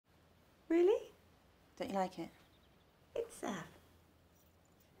Really? Don't you like it? It's up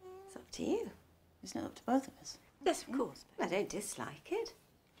to you. Isn't it up to both of us? Yes, of course. I don't dislike it.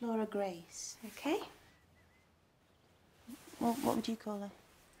 Flora Grace. Okay. Well, what would you call her?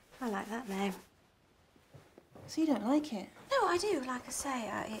 I like that name. So you don't like it? No, I do. Like I say,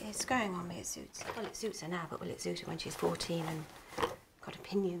 it's growing on me. It suits. Well, it suits her now, but will it suit her when she's 14 and got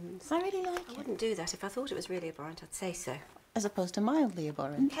opinions? I really like it. I wouldn't do that. If I thought it was really abhorrent, I'd say so. As opposed to mildly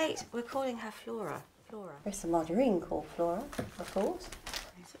abhorrent. Kate, we're calling her Flora. Flora. There's a margarine called Flora, of course.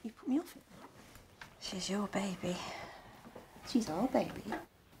 So you put me off it. She's your baby. She's our baby.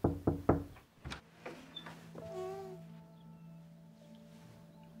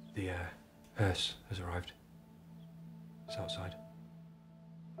 The hearse has arrived. It's outside.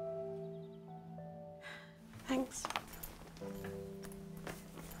 Thanks.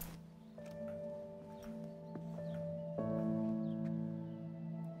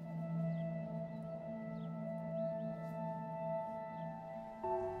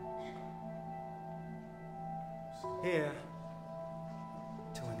 Here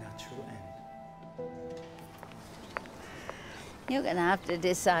to a natural end. You're going to have to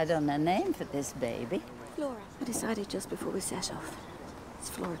decide on a name for this baby. Flora. I decided just before we set off.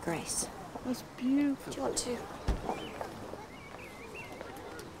 It's Flora Grace. That's beautiful. Do you want to?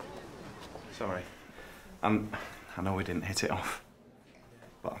 Sorry. I know we didn't hit it off,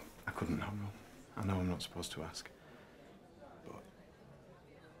 but I couldn't help it. I know I'm not supposed to ask, but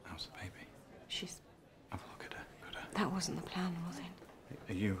how's the baby? She's... Have a look at her. Could I? That wasn't the plan, was it?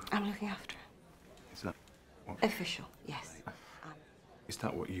 Are you... I'm looking after her. Is that what... Official, yes. Is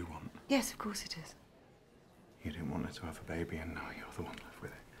that what you want? Yes, of course it is. You didn't want her to have a baby and now you're the one left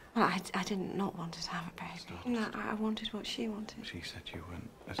with it. Well, I didn't not want her to have a baby. No, I wanted what she wanted. She said you weren't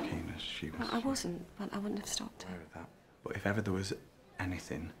as keen as she was. Well, I wasn't, but I wouldn't have stopped her. Aware of that. But if ever there was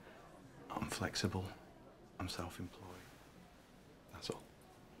anything, I'm flexible. I'm self-employed. That's all.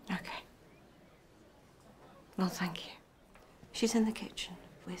 Okay. Well, thank you. She's in the kitchen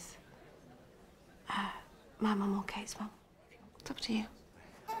with my mum or Kate's mum. It's up to you.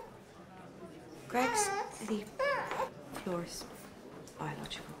 Greg's the Flora's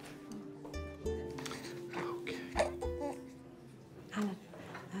biological. Okay. Alan,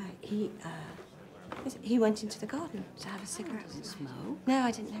 he went into the garden to have a cigarette. Smoke? No,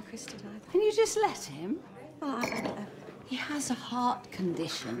 I didn't know Chris did either. Can you just let him? Well, I don't know. He has a heart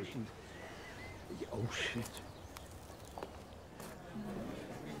condition. Oh, shit.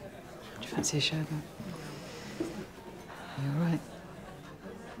 Do you fancy a shower? Are you all right?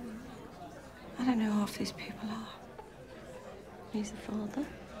 I don't know who half these people are. He's the father,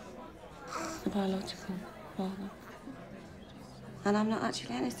 the biological father. And I'm not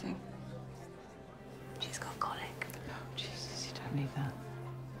actually anything. She's got colic. Oh, Jesus, you don't need that.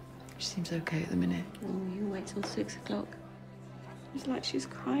 She seems okay at the minute. Oh, you wait till 6 o'clock. It's like she's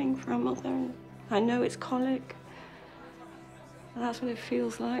crying for her mother. And I know it's colic. And that's what it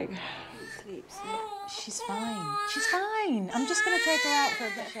feels like. She sleeps. She's fine. She's fine. I'm just going to take her out for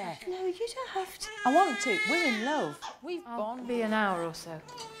a bit of air. No, you don't have to. I want to. We're in love. We've I'll bonded. be an hour or so.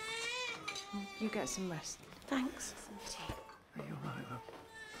 You get some rest. Thanks. Some tea. Are you all right, love?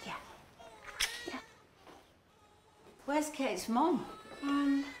 Yeah. Yeah. Where's Kate's mum?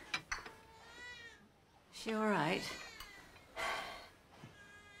 She all right?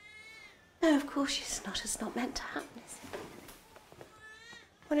 No, of course she's not. It's not meant to happen, is it?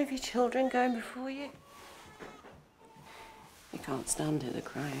 One of your children going before you. You can't stand it, the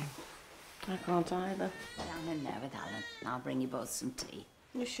crying. I can't either. Down in there with Alan. I'll bring you both some tea.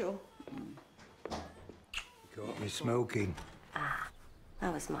 You sure? Caught me smoking. Ah,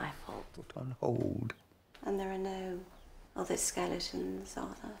 that was my fault. Put on hold. And there are no other skeletons,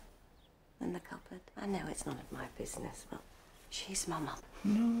 are there? In the cupboard. I know it's none of my business, but she's my mum.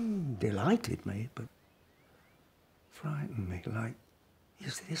 No, delighted me, but frightened me. Like,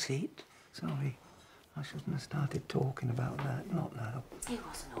 is this it? Sorry, I shouldn't have started talking about that. Not now. He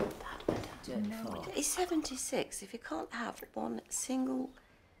wasn't all that, but No. he's 76. If you can't have one single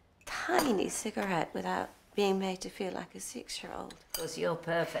tiny cigarette without being made to feel like a 6-year-old. Because you're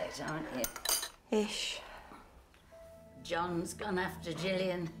perfect, aren't you? Ish. John's gone after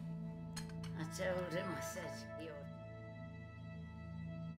Gillian. I told him, I said,